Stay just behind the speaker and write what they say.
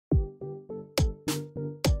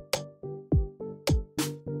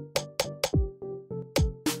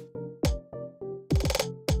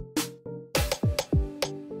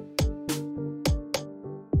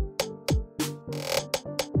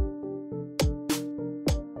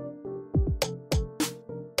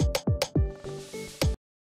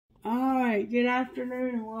Good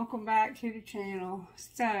afternoon and welcome back to the channel.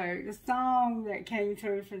 So the song that came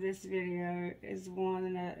through for this video is one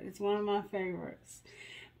of my favorites,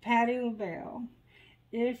 Patti LaBelle,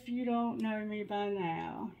 If You Don't Know Me By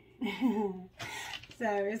Now. So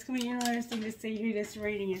it's going to be interesting to see who this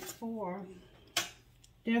reading is for.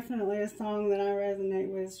 Definitely a song that I resonate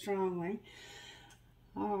with strongly.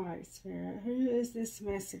 Alright, Spirit, who is this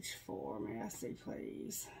message for? May I see,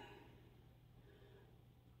 please?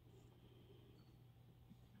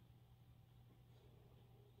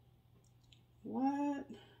 What?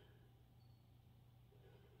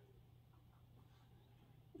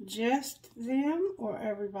 Just them or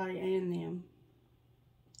everybody and them?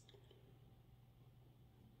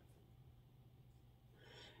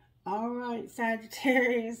 Alright,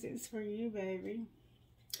 Sagittarius, it's for you, baby.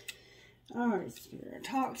 Alright, Spirit.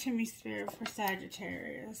 Talk to me, Spirit, for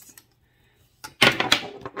Sagittarius.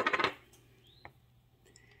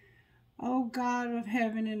 Oh God of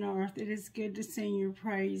heaven and earth, it is good to sing your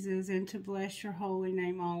praises and to bless your holy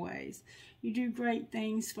name always. You do great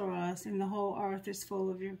things for us, and the whole earth is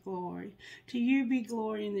full of your glory. To you be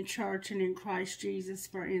glory in the church and in Christ Jesus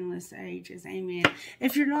for endless ages. Amen.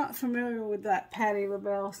 If you're not familiar with that Patti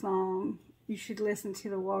LaBelle song, you should listen to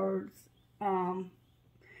the words.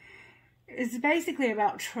 It's basically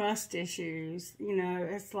about trust issues. You know,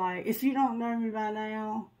 it's like, if you don't know me by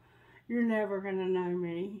now, you're never going to know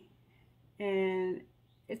me. And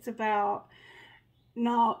it's about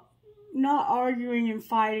not arguing and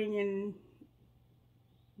fighting, and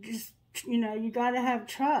just, you know, you got to have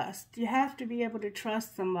trust. You have to be able to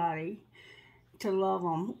trust somebody to love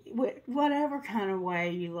them, whatever kind of way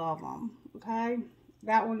you love them, okay?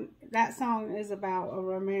 That song is about a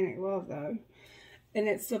romantic love, though. And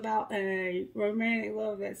it's about a romantic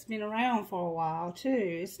love that's been around for a while,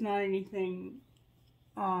 too. It's not anything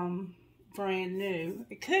brand new.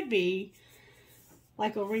 It could be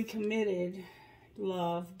like a recommitted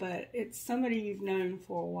love, but it's somebody you've known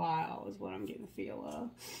for a while is what I'm getting the feel of.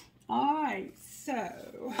 Alright,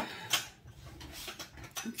 so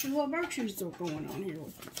let's see what virtues are going on here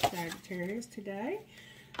with Sagittarius today.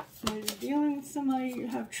 So you're dealing with somebody you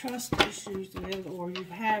have trust issues with, or you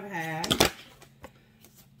have had.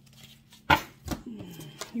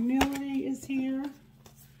 Humility is here.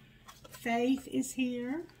 Faith is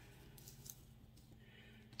here.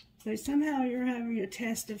 So somehow you're having a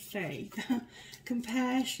test of faith.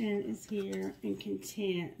 Compassion is here, and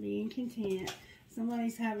content, being content.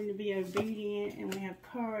 Somebody's having to be obedient, and we have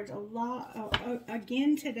courage. A lot,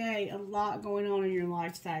 again today, a lot going on in your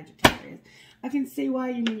life, Sagittarius. I can see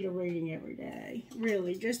why you need a reading every day.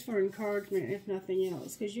 Really, just for encouragement, if nothing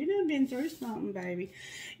else. Because you done been through something, baby.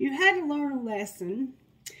 You had to learn a lesson.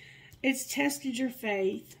 It's tested your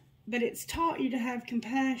faith, but it's taught you to have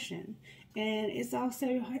compassion. And it's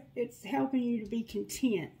also, it's helping you to be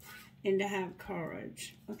content and to have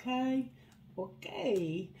courage. Okay?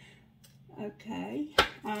 Okay. Okay.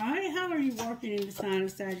 Alright, how are you working in the sign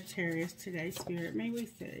of Sagittarius today, Spirit? May we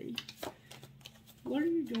see. What are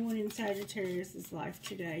you doing in Sagittarius' life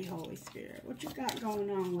today, Holy Spirit? What you got going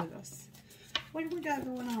on with us? What do we got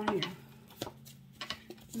going on here?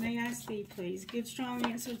 May I see, please? Good, strong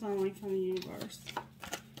answers only from the universe.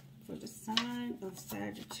 For the sign of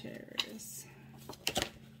Sagittarius.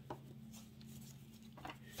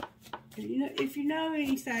 If you know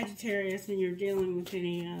any Sagittarius and you're dealing with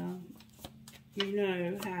any, you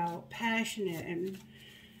know how passionate and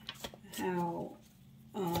how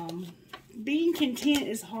being content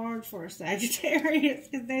is hard for a Sagittarius,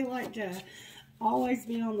 because they like to always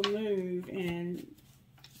be on the move. And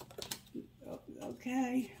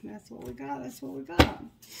okay, that's what we got. That's what we got.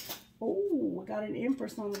 Oh, we got an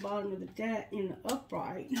Empress on the bottom of the deck in the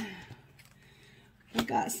upright. We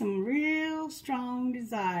got some real strong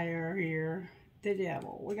desire here. The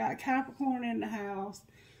Devil. We got Capricorn in the house.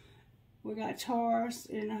 We got Taurus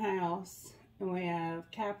in the house. And we have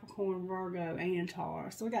Capricorn, Virgo, and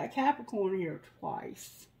Taurus. So we got Capricorn here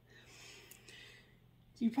twice.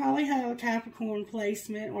 You probably have a Capricorn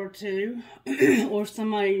placement or two. Or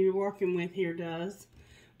somebody you're working with here does.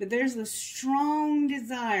 But there's a strong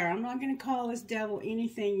desire. I'm not going to call this Devil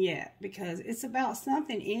anything yet, because it's about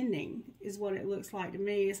something ending is what it looks like to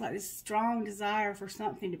me. It's like this strong desire for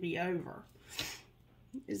something to be over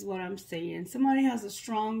is what I'm seeing. Somebody has a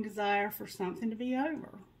strong desire for something to be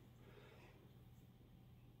over.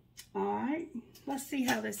 Alright, let's see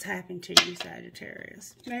how this happened to you,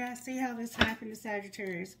 Sagittarius. May I see how this happened to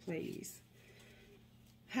Sagittarius, please?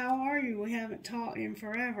 How are you? We haven't talked in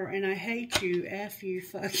forever, and I hate you, F you,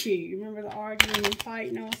 fuck you. You remember the arguing and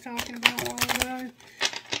fighting I was talking about a while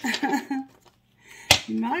ago?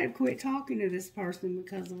 You might have quit talking to this person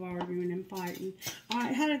because of arguing and fighting.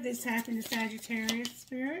 Alright, how did this happen to Sagittarius,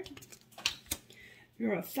 Spirit?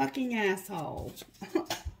 You're a fucking asshole.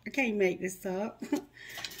 I can't make this up.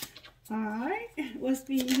 Alright, what's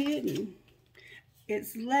being hidden?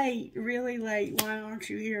 It's late, really late. Why aren't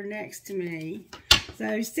you here next to me?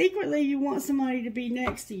 So, secretly, you want somebody to be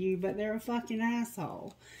next to you, but they're a fucking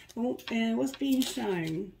asshole. And what's being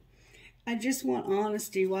shown? I just want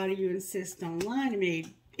honesty. Why do you insist on lying to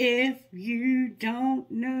me? If you don't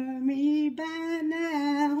know me by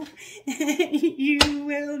now, you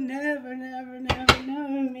will never, never, never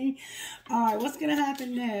know me. Alright, what's going to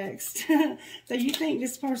happen next? So you think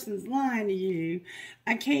this person's lying to you.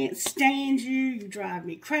 I can't stand you. You drive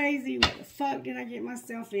me crazy. What the fuck did I get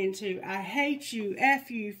myself into? I hate you.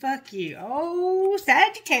 F you. Fuck you. Oh,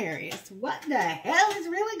 Sagittarius. What the hell is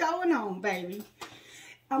really going on, baby?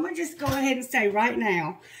 I'm going to just go ahead and say right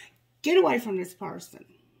now, get away from this person.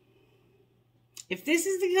 If this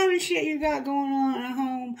is the kind of shit you got going on at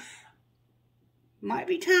home, might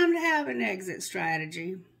be time to have an exit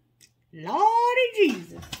strategy. Lordy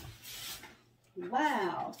Jesus.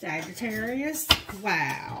 Wow, Sagittarius.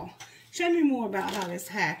 Wow. Show me more about how this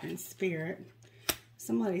happens, Spirit.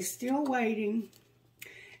 Somebody's still waiting,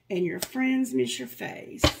 and your friends miss your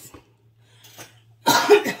face.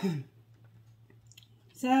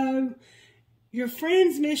 So, your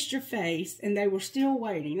friends missed your face, and they were still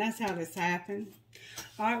waiting. That's how this happened.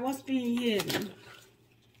 Alright, what's being hidden?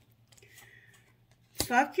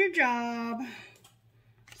 Fuck your job.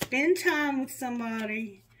 Spend time with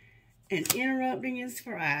somebody. And interrupting is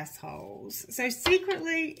for assholes. So,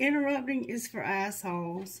 secretly, interrupting is for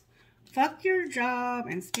assholes. Fuck your job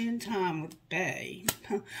and spend time with bae.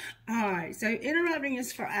 Alright, so interrupting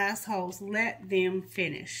is for assholes. Let them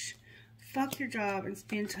finish. Fuck your job and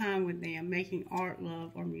spend time with them making art,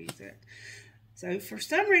 love, or music. So, for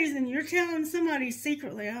some reason, you're telling somebody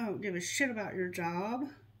secretly, I don't give a shit about your job.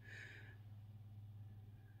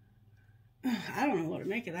 I don't know what to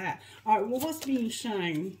make of that. Alright, well, what's being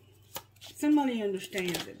shown? Somebody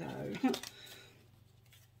understands it, though.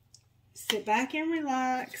 Sit back and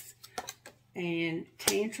relax. And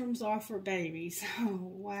tantrums are for babies. Oh,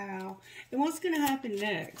 wow. And what's going to happen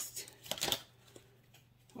next?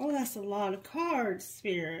 Oh, that's a lot of cards,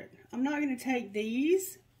 Spirit. I'm not going to take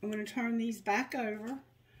these. I'm going to turn these back over.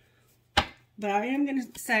 But I am going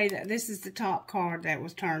to say that this is the top card that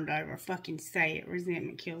was turned over. Fucking say it.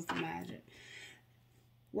 Resentment kills the magic.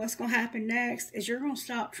 What's going to happen next is you're going to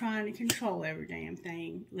stop trying to control every damn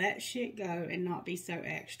thing. Let shit go and not be so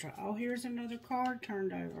extra. Oh, here's another card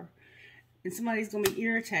turned over. And somebody's going to be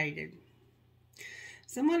irritated.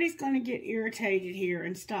 Somebody's going to get irritated here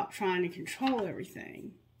and stop trying to control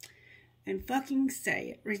everything. And fucking say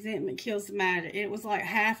it. Resentment kills the magic. It was like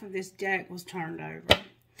half of this deck was turned over.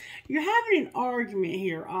 You're having an argument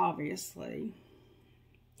here, obviously.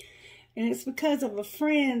 And it's because of a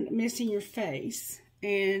friend missing your face.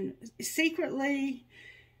 And secretly,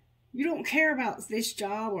 you don't care about this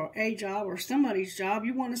job or a job or somebody's job.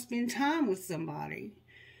 You want to spend time with somebody.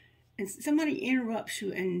 And somebody interrupts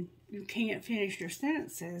you and you can't finish your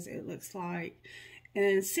sentences, it looks like.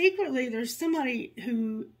 And secretly, there's somebody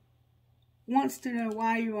who wants to know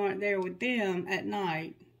why you aren't there with them at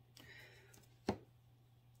night.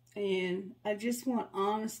 And I just want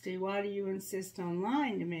honesty. Why do you insist on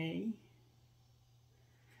lying to me?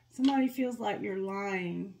 Somebody feels like you're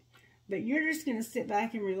lying. But you're just going to sit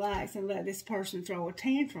back and relax and let this person throw a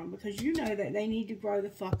tantrum. Because you know that they need to grow the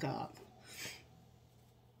fuck up.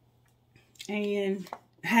 And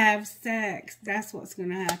have sex. That's what's going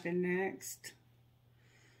to happen next.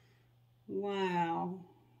 Wow.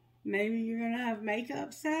 Maybe you're going to have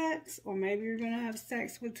makeup sex, or maybe you're going to have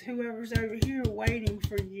sex with whoever's over here waiting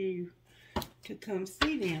for you to come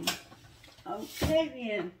see them. Okay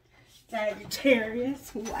then,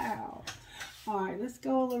 Sagittarius. Wow. Alright, let's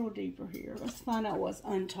go a little deeper here. Let's find out what's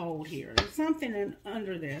untold here. There's something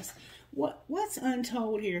under this. What's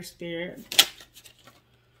untold here, Spirit?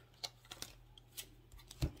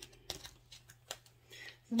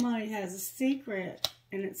 Somebody has a secret,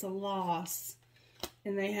 and it's a loss.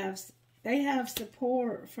 And they have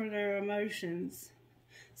support for their emotions.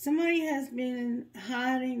 Somebody has been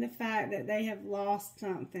hiding the fact that they have lost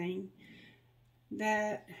something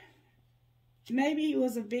that maybe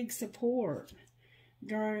was a big support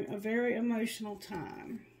during a very emotional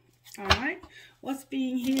time. Alright? What's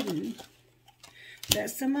being hidden? That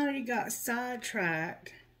somebody got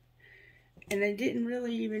sidetracked and they didn't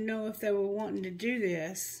really even know if they were wanting to do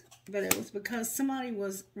this. But it was because somebody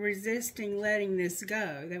was resisting letting this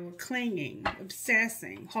go. They were clinging,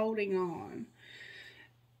 obsessing, holding on.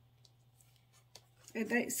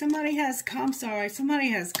 Somebody has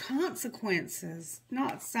consequences,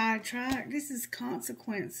 not sidetrack. This is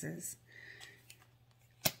consequences.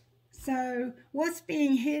 So what's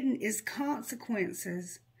being hidden is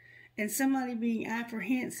consequences, and somebody being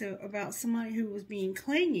apprehensive about somebody who was being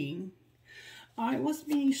clinging. All right, what's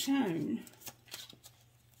being shown?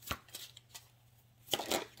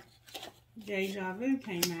 Deja vu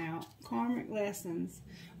came out. Karmic lessons.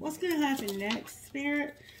 What's going to happen next,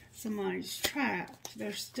 Spirit? Somebody's trapped.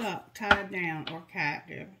 They're stuck, tied down, or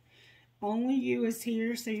captive. Only you is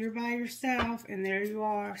here, so you're by yourself. And there you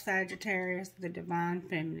are, Sagittarius, the Divine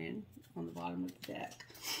Feminine, on the bottom of the deck.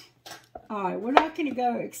 Alright, we're not going to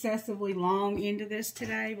go excessively long into this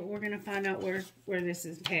today, but we're going to find out where this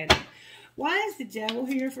is headed. Why is the Devil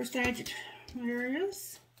here for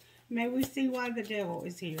Sagittarius? May we see why the Devil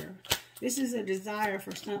is here. This is a desire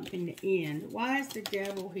for something to end. Why is the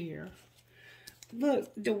Devil here?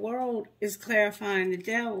 Look, the world is clarifying the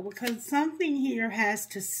Devil because something here has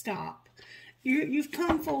to stop. You've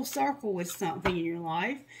come full circle with something in your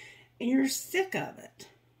life, and you're sick of it.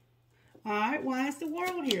 Alright, why is the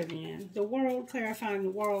world here then? The world clarifying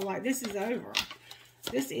the world like this is over.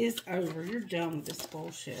 This is over. You're done with this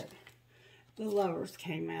bullshit. The Lovers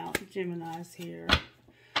came out. The Gemini's here.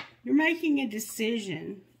 You're making a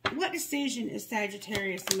decision. What decision is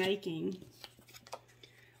Sagittarius making?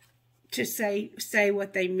 To say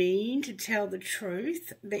what they mean, to tell the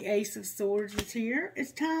truth. The Ace of Swords is here.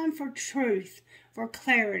 It's time for truth, for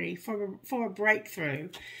clarity, for a breakthrough.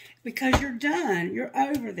 Because you're done. You're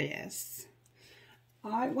over this.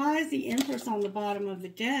 Alright, why is the Empress on the bottom of the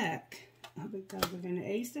deck? Because of an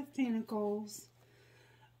Ace of Pentacles.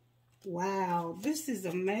 Wow, this is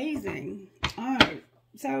amazing. Alright,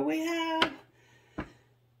 so we have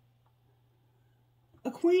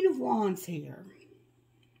a Queen of Wands here.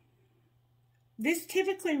 This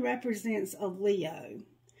typically represents a Leo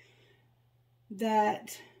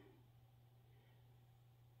that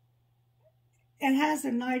it has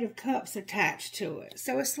a Knight of Cups attached to it.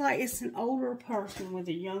 So it's like it's an older person with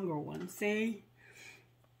a younger one. See?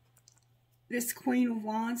 This Queen of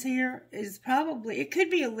Wands here is probably, it could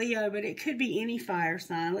be a Leo, but it could be any fire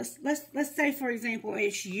sign. Let's say, for example,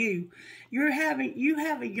 it's you. You have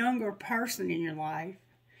a younger person in your life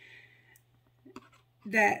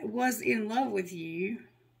that was in love with you,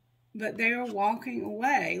 but they are walking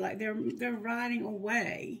away, like they're riding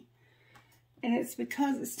away. And it's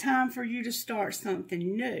because it's time for you to start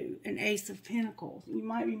something new. An Ace of Pentacles. You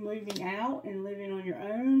might be moving out and living on your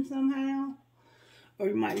own somehow. Or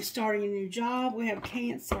you might be starting a new job. We have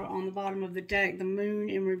Cancer on the bottom of the deck. The Moon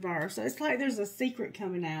in reverse. So it's like there's a secret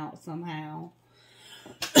coming out somehow.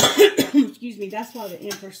 Excuse me. That's why the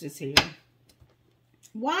Empress is here.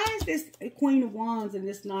 Why is this Queen of Wands and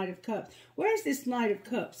this Knight of Cups? Where's this Knight of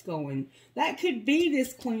Cups going? That could be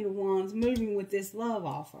this Queen of Wands moving with this love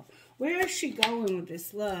offer. Where is she going with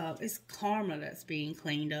this love? It's karma that's being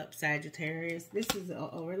cleaned up, Sagittarius. This is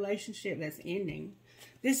a relationship that's ending.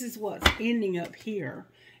 This is what's ending up here,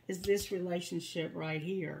 is this relationship right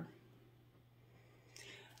here.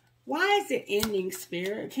 Why is it ending,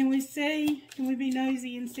 Spirit? Can we see? Can we be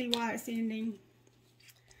nosy and see why it's ending?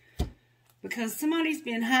 Because somebody's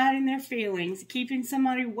been hiding their feelings, keeping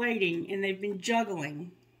somebody waiting, and they've been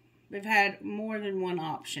juggling. They've had more than one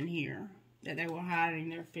option here, that they were hiding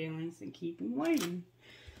their feelings and keeping waiting.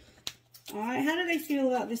 Alright, how do they feel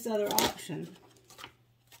about this other option?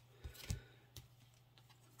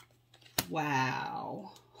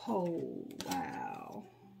 Wow. Oh, wow.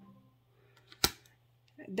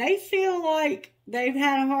 They feel like they've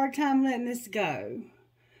had a hard time letting this go.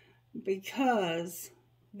 Because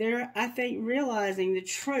they're, I think, realizing the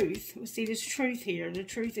truth. We see this truth here. The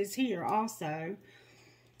truth is here also.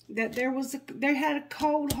 That they had a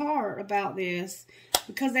cold heart about this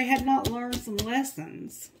because they had not learned some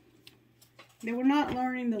lessons. They were not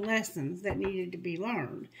learning the lessons that needed to be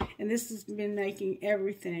learned. And this has been making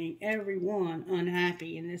everyone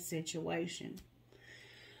unhappy in this situation.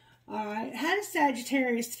 Alright, how does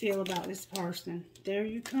Sagittarius feel about this person? There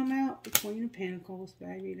you come out, the Queen of Pentacles,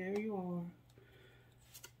 baby. There you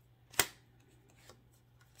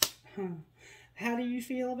are. How do you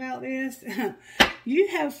feel about this? You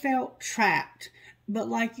have felt trapped, but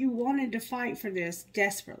like you wanted to fight for this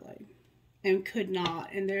desperately and could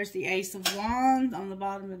not. And there's the Ace of Wands on the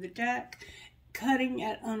bottom of the deck, cutting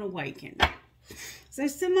at unawakened. So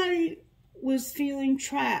somebody was feeling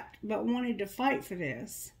trapped but wanted to fight for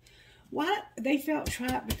this. Why? They felt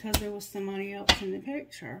trapped because there was somebody else in the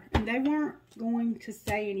picture. And they weren't going to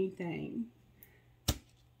say anything.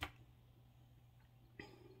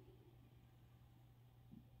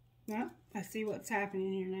 Well, I see what's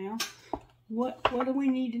happening here now. What do we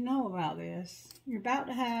need to know about this? You're about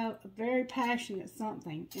to have a very passionate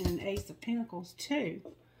something and an Ace of Pentacles too.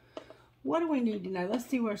 What do we need to know? Let's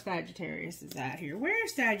see where Sagittarius is at here. Where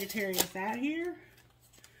is Sagittarius at here?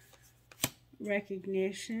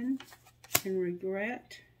 Recognition and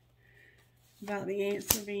regret about the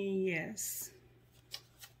answer being yes.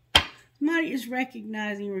 Somebody is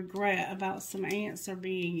recognizing regret about some answer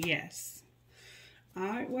being yes.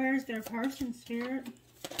 Alright, where's their person, Spirit?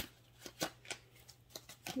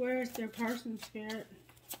 Where's their person, Spirit?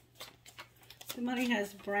 Somebody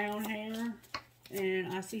has brown hair.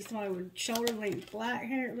 And I see somebody with shoulder-length black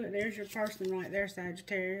hair. Look, there's your person right there,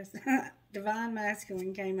 Sagittarius. Divine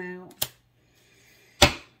Masculine came out.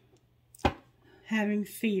 Having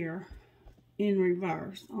fear in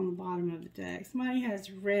reverse on the bottom of the deck. Somebody has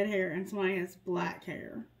red hair and somebody has black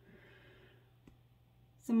hair.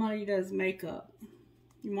 Somebody does makeup.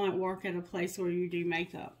 You might work at a place where you do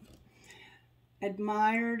makeup.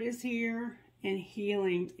 Admired is here and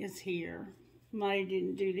healing is here. Somebody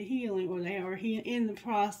didn't do the healing, or they are in the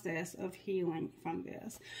process of healing from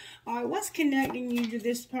this. All right, what's connecting you to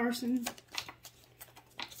this person?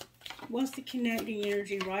 What's the connecting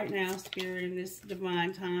energy right now, Spirit, in this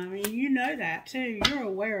divine time? I mean, you know that too. You're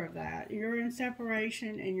aware of that. You're in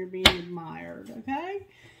separation and you're being admired, okay?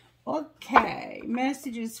 Okay,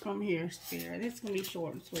 messages from here, Spirit. It's going to be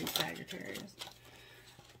short and sweet, Sagittarius.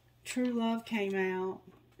 True love came out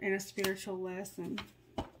and a spiritual lesson.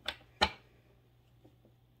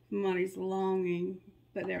 Somebody's longing,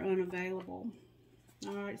 but they're unavailable.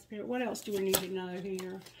 All right, Spirit, what else do we need to know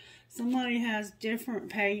here? Somebody has different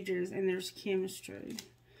pages and there's chemistry.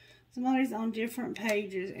 Somebody's on different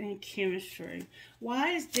pages and chemistry. Why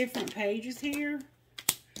is different pages here?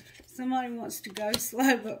 Somebody wants to go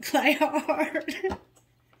slow but play hard.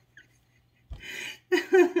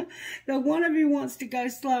 The one of you wants to go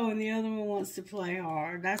slow and the other one wants to play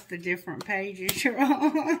hard. That's the different pages you're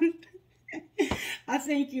on. I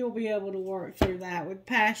think you'll be able to work through that with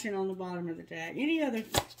passion on the bottom of the deck. Any other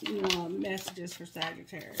messages for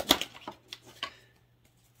Sagittarius?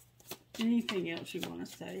 Anything else you want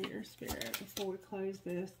to say here, Spirit, before we close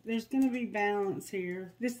this? There's going to be balance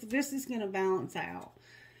here. This is going to balance out.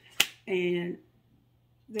 And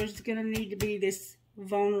there's going to need to be this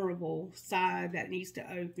vulnerable side that needs to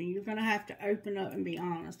open. You're going to have to open up and be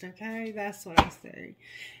honest, okay? That's what I see.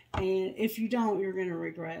 And if you don't, you're going to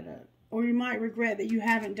regret it. Or you might regret that you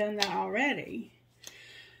haven't done that already.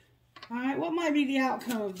 Alright, what might be the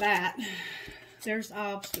outcome of that? There's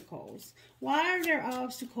obstacles. Why are there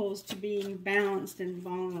obstacles to being balanced and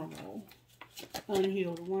vulnerable?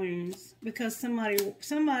 Unhealed wounds. Because somebody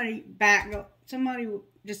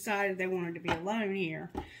decided they wanted to be alone here.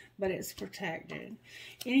 But it's protected.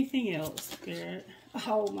 Anything else, Spirit?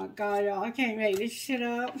 Oh my God, y'all. I can't make this shit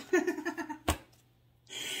up.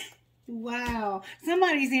 Wow.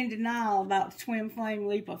 Somebody's in denial about the twin flame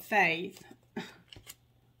leap of faith.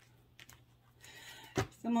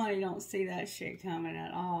 Somebody don't see that shit coming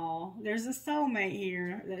at all. There's a soulmate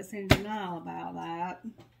here that's in denial about that.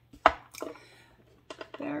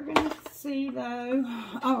 They're going to see, though.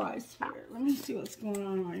 Alright, Spirit. Let me see what's going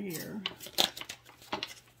on right here.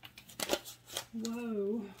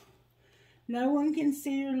 Whoa. No one can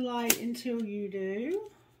see your light until you do.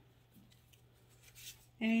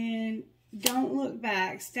 And don't look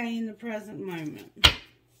back. Stay in the present moment.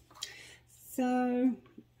 So,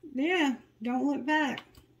 yeah. Don't look back.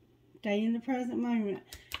 Stay in the present moment.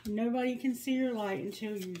 Nobody can see your light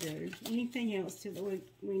until you do. Anything else that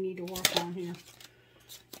we need to work on here?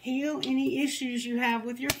 Heal any issues you have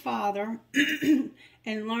with your father.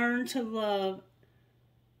 And learn to love.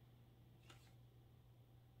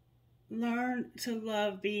 Learn to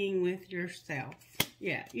love being with yourself.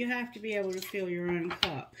 Yeah, you have to be able to fill your own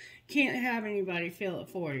cup. Can't have anybody fill it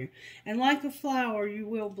for you. And like a flower, you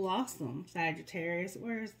will blossom, Sagittarius.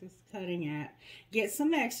 Where is this cutting at? Get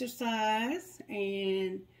some exercise,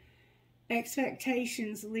 and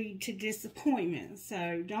expectations lead to disappointment.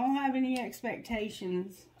 So don't have any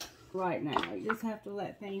expectations right now. You just have to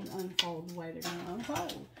let things unfold the way they're going to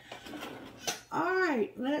unfold.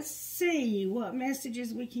 Alright, let's see what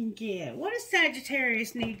messages we can get. What does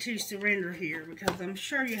Sagittarius need to surrender here? Because I'm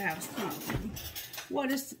sure you have something. What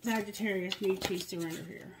does Sagittarius need to surrender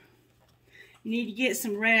here? You need to get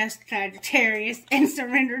some rest, Sagittarius, and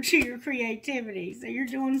surrender to your creativity. So you're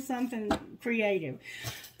doing something creative.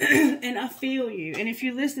 And I feel you. And if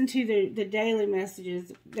you listen to the daily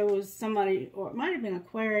messages, there was somebody, or it might have been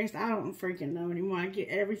Aquarius. I don't freaking know anymore. I get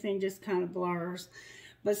everything just kind of blurs.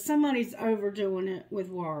 But somebody's overdoing it with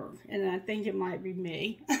work. And I think it might be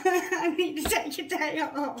me. I need to take a day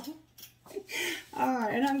off. All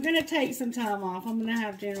right, and I'm going to take some time off. I'm going to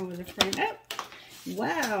have dinner with a friend. Oh,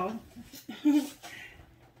 wow.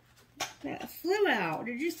 That flew out.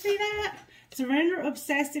 Did you see that? Surrender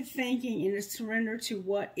obsessive thinking and surrender to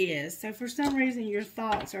what is. So for some reason, your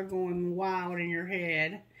thoughts are going wild in your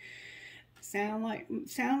head. Sound like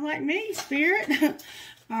me, Spirit.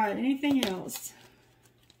 All right, anything else?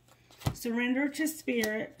 Surrender to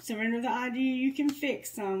Spirit. Surrender the idea you can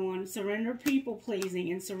fix someone. Surrender people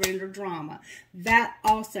pleasing and surrender drama. That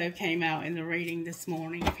also came out in the reading this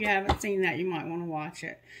morning. If you haven't seen that, you might want to watch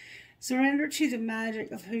it. Surrender to the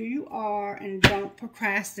magic of who you are and don't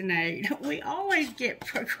procrastinate. We always get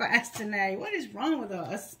procrastinate. What is wrong with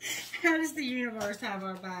us? How does the universe have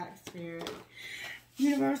our back, Spirit?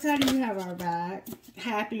 Universe, how do you have our back?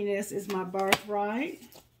 Happiness is my birthright.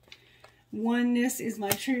 Oneness is my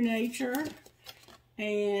true nature.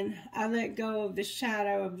 And I let go of the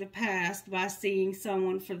shadow of the past by seeing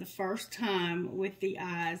someone for the first time with the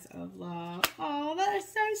eyes of love. Oh, that is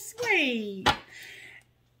so sweet.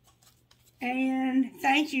 And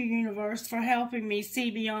thank you, universe, for helping me see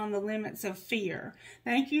beyond the limits of fear.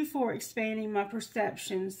 Thank you for expanding my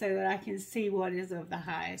perception so that I can see what is of the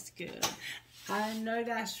highest good. I know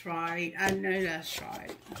that's right. I know that's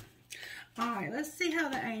right. All right, let's see how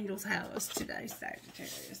the angels have us today,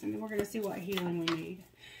 Sagittarius. And then we're going to see what healing we need.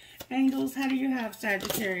 Angels, how do you have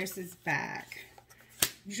Sagittarius's back?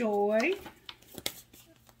 Joy.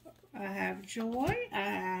 I have joy. I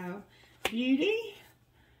have beauty.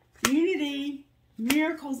 Unity,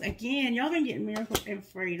 miracles again. Y'all been getting miracles and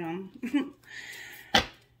freedom.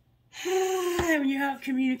 When you have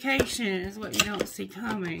communication is what you don't see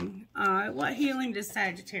coming. Alright, what healing does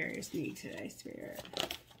Sagittarius need today, Spirit?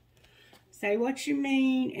 Say what you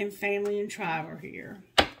mean, and family and tribe are here.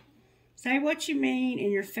 Say what you mean,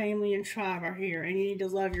 and your family and tribe are here. And you need to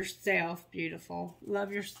love yourself, beautiful.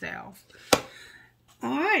 Love yourself.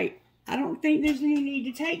 Alright. I don't think there's any need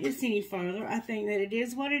to take this any further. I think that it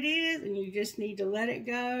is what it is, and you just need to let it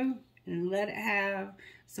go and let it have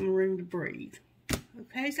some room to breathe.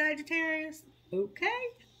 Okay, Sagittarius? Okay?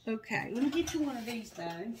 Okay. Let me get you one of these,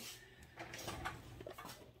 though.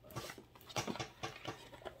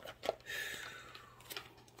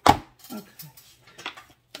 Okay.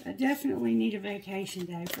 I definitely need a vacation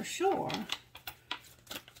day for sure.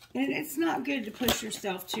 And it's not good to push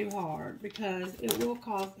yourself too hard because it will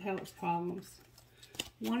cause health problems.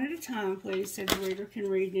 One at a time, please, so the reader can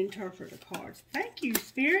read and interpret the cards. Thank you,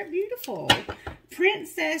 Spirit. Beautiful.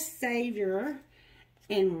 Princess, Savior,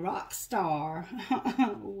 and Rockstar.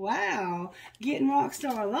 Wow. Getting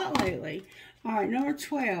Rockstar a lot lately. All right, number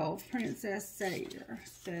 12, Princess, Savior,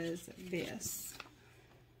 says this.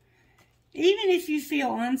 Even if you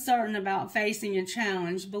feel uncertain about facing a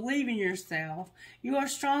challenge, believe in yourself. You are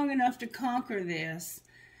strong enough to conquer this.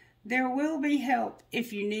 There will be help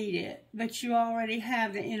if you need it, but you already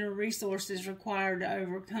have the inner resources required to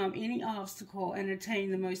overcome any obstacle and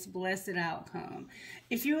attain the most blessed outcome.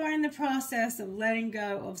 If you are in the process of letting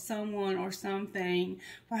go of someone or something,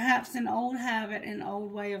 perhaps an old habit, an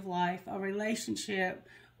old way of life, a relationship,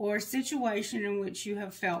 or a situation in which you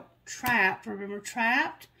have felt trapped, remember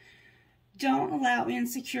trapped? Don't allow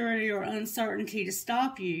insecurity or uncertainty to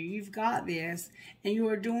stop you. You've got this, and you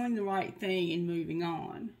are doing the right thing in moving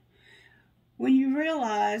on. When you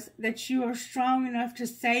realize that you are strong enough to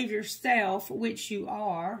save yourself, which you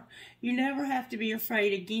are, you never have to be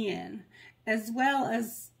afraid again. As well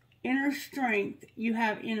as inner strength, you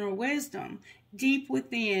have inner wisdom. Deep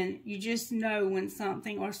within, you just know when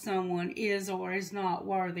something or someone is or is not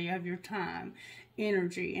worthy of your time,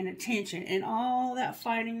 energy, and attention. And all that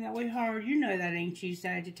fighting that we heard, you know that, ain't you,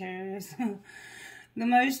 Sagittarius? The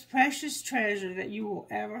most precious treasure that you will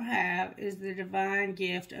ever have is the divine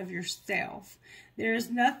gift of yourself. There is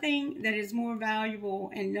nothing that is more valuable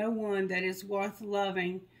and no one that is worth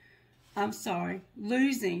losing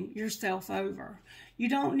yourself over. You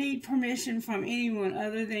don't need permission from anyone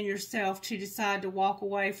other than yourself to decide to walk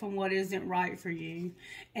away from what isn't right for you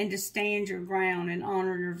and to stand your ground and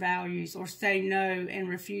honor your values, or say no and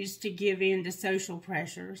refuse to give in to social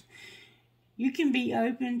pressures. You can be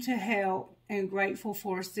open to help and grateful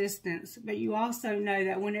for assistance, but you also know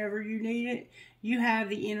that whenever you need it, you have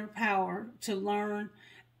the inner power to learn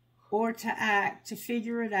or to act, to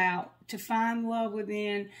figure it out, to find love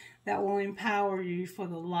within that will empower you for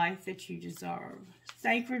the life that you deserve.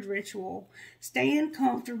 Sacred ritual. Stand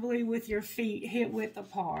comfortably with your feet hip width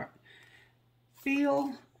apart.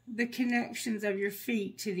 Feel the connections of your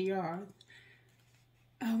feet to the earth.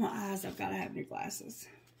 Oh, my eyes, I've got to have new glasses.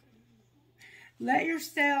 Let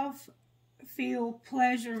yourself feel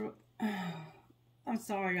pleasure. Oh, I'm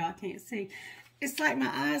sorry, y'all can't see. it's like my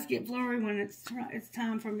eyes get blurry when it's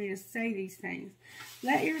time for me to say these things.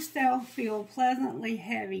 Let yourself feel pleasantly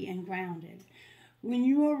heavy and grounded. When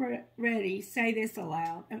you are ready, say this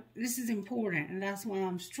aloud. This is important, and that's why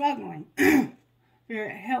I'm struggling.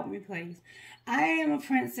 Spirit, help me, please. I am a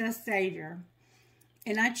princess savior,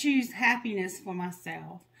 and I choose happiness for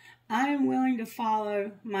myself. I am willing to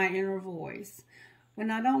follow my inner voice. When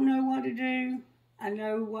I don't know what to do, I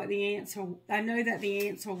know that the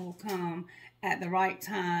answer will come at the right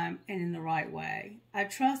time and in the right way. I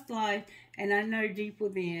trust life, and I know deep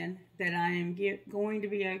within that I am going to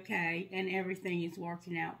be okay, and everything is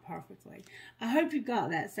working out perfectly. I hope you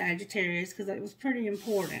got that, Sagittarius, because it was pretty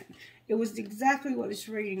important. It was exactly what this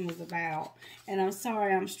reading was about, and I'm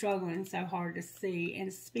sorry I'm struggling so hard to see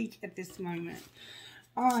and speak at this moment.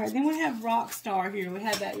 All right, then we have Rockstar here. We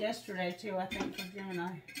had that yesterday, too, I think, for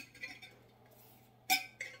Gemini.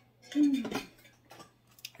 It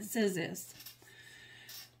says this.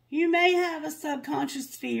 You may have a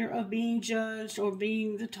subconscious fear of being judged or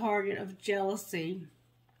being the target of jealousy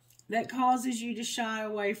that causes you to shy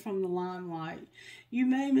away from the limelight. You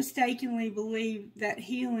may mistakenly believe that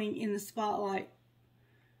healing in the spotlight,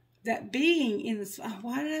 why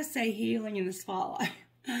did I say healing in the spotlight?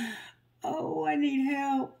 Oh, I need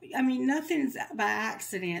help. I mean, nothing's by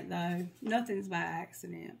accident, though. Nothing's by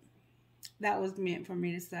accident. That was meant for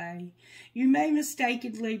me to say. You may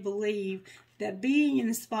mistakenly believe that being in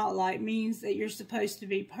the spotlight means that you're supposed to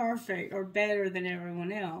be perfect or better than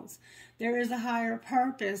everyone else. There is a higher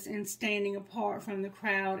purpose in standing apart from the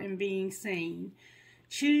crowd and being seen.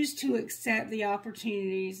 Choose to accept the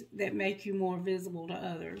opportunities that make you more visible to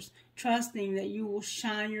others, trusting that you will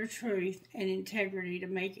shine your truth and integrity to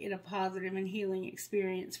make it a positive and healing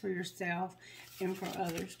experience for yourself and for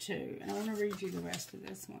others too. And I want to read you the rest of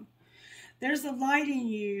this one. There's a light in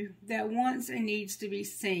you that wants and needs to be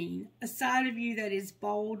seen, a side of you that is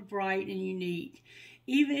bold, bright, and unique.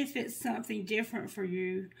 Even if it's something different for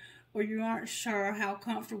you, or you aren't sure how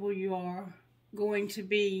comfortable you are going to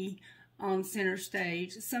be on center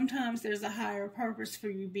stage, sometimes there's a higher purpose for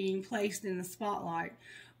you being placed in the spotlight.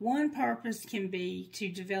 One purpose can be to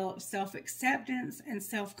develop self-acceptance and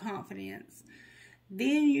self-confidence.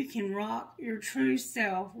 Then you can rock your true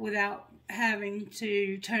self without having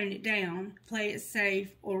to tone it down, play it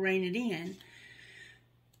safe, or rein it in.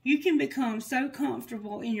 You can become so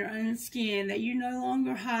comfortable in your own skin that you no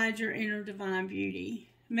longer hide your inner divine beauty.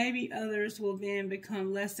 Maybe others will then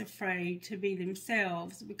become less afraid to be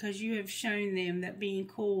themselves because you have shown them that being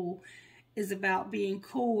cool is about being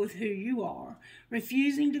cool with who you are,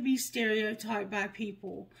 refusing to be stereotyped by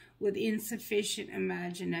people with insufficient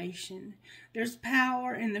imagination. There's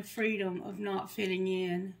power in the freedom of not fitting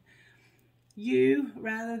in. You,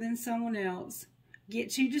 rather than someone else,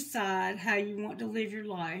 get to decide how you want to live your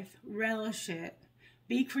life, relish it,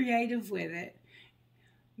 be creative with it.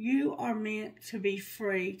 You are meant to be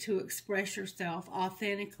free to express yourself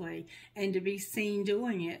authentically and to be seen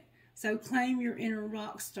doing it. So claim your inner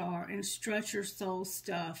rock star and strut your soul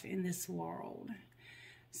stuff in this world.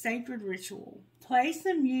 Sacred ritual. Play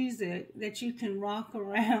some music that you can rock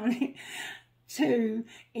around to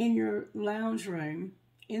in your lounge room,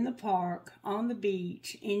 in the park, on the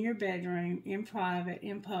beach, in your bedroom, in private,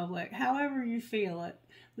 in public, however you feel it.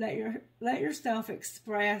 Let yourself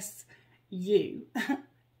express you.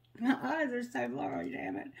 My eyes are so blurry,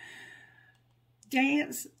 damn it.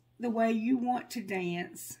 Dance the way you want to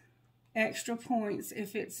dance. Extra points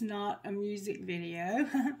if it's not a music video.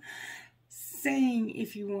 Sing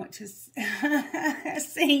if you want to.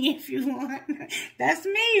 Sing if you want. That's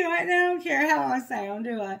me right now. I don't care how I sound,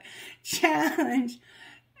 do I? Challenge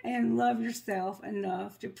and love yourself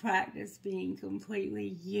enough to practice being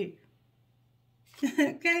completely you.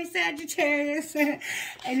 Okay, Sagittarius? And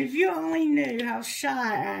if you only knew how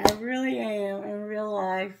shy I really am in real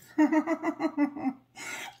life.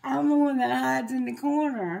 I'm the one that hides in the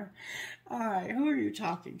corner. Alright, who are you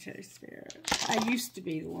talking to, Spirit? I used to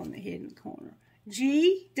be the one that hid in the corner.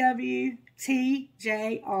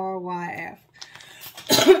 GWTJRYF.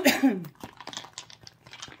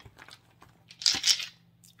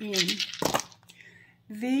 N.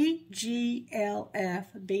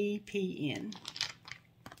 VGLFBPN.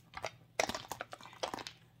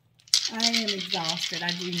 I am exhausted.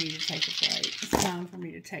 I do need to take a break. It's time for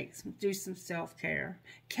me to do some self-care.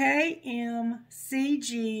 KMCGFAD.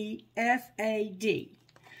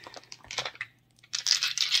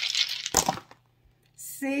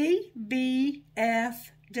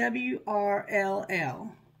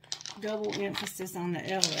 CBFWRLL. Double emphasis on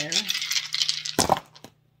the L there.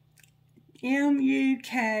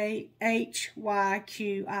 MUKHYQI.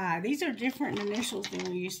 These are different initials than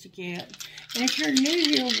we used to get. And if you're new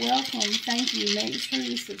here, welcome. Thank you. Make sure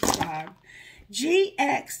you subscribe.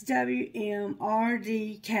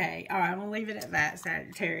 GXWMRDK. All right, I'm going to leave it at that,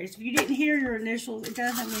 Sagittarius. If you didn't hear your initials, it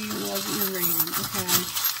doesn't mean it wasn't your reading, okay?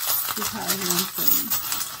 You probably hear them soon.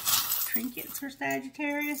 Trinkets for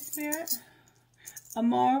Sagittarius Spirit. A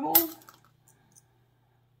marble.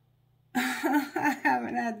 I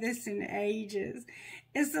haven't had this in ages.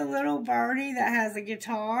 It's a little birdie that has a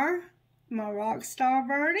guitar. My rock star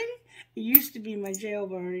birdie. It used to be my jail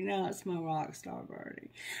birdie. Now it's my rock star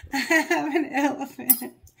birdie. I have an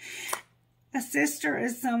elephant. A sister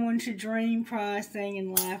is someone to dream, cry, sing,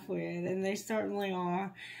 and laugh with. And they certainly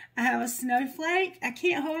are. I have a snowflake. I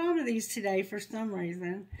can't hold on to these today for some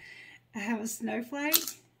reason. I have a snowflake.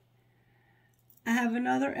 I have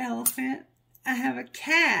another elephant. I have a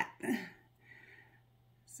cat.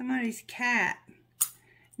 Somebody's cat.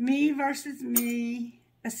 Me versus me.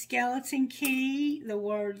 A skeleton key. The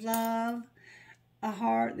word love. A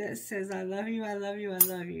heart that says, I love you, I love you, I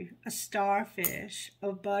love you. A starfish.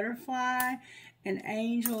 A butterfly. An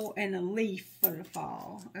angel. And a leaf for the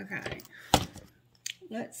fall. Okay.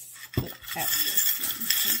 Let's look at this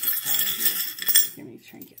one. Give me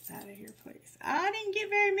trinkets out of here, please. I didn't get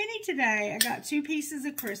very many today. I got 2 pieces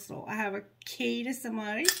of crystal. I have a key to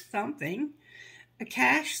somebody, something. A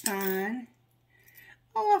cash sign.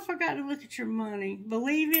 Oh, I forgot to look at your money.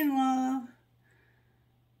 Believe in love.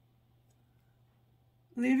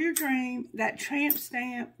 Live your dream. That tramp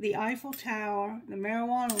stamp. The Eiffel Tower. The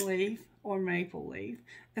marijuana leaf or maple leaf.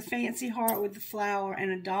 The fancy heart with the flower and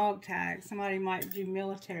a dog tag. Somebody might do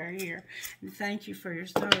military here. And thank you for your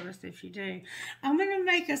service if you do. I'm going to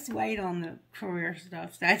make us wait on the career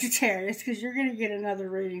stuff, Sagittarius, because you're going to get another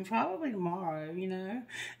reading probably tomorrow, you know.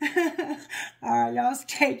 All right, y'all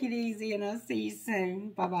take it easy, and I'll see you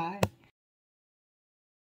soon. Bye-bye.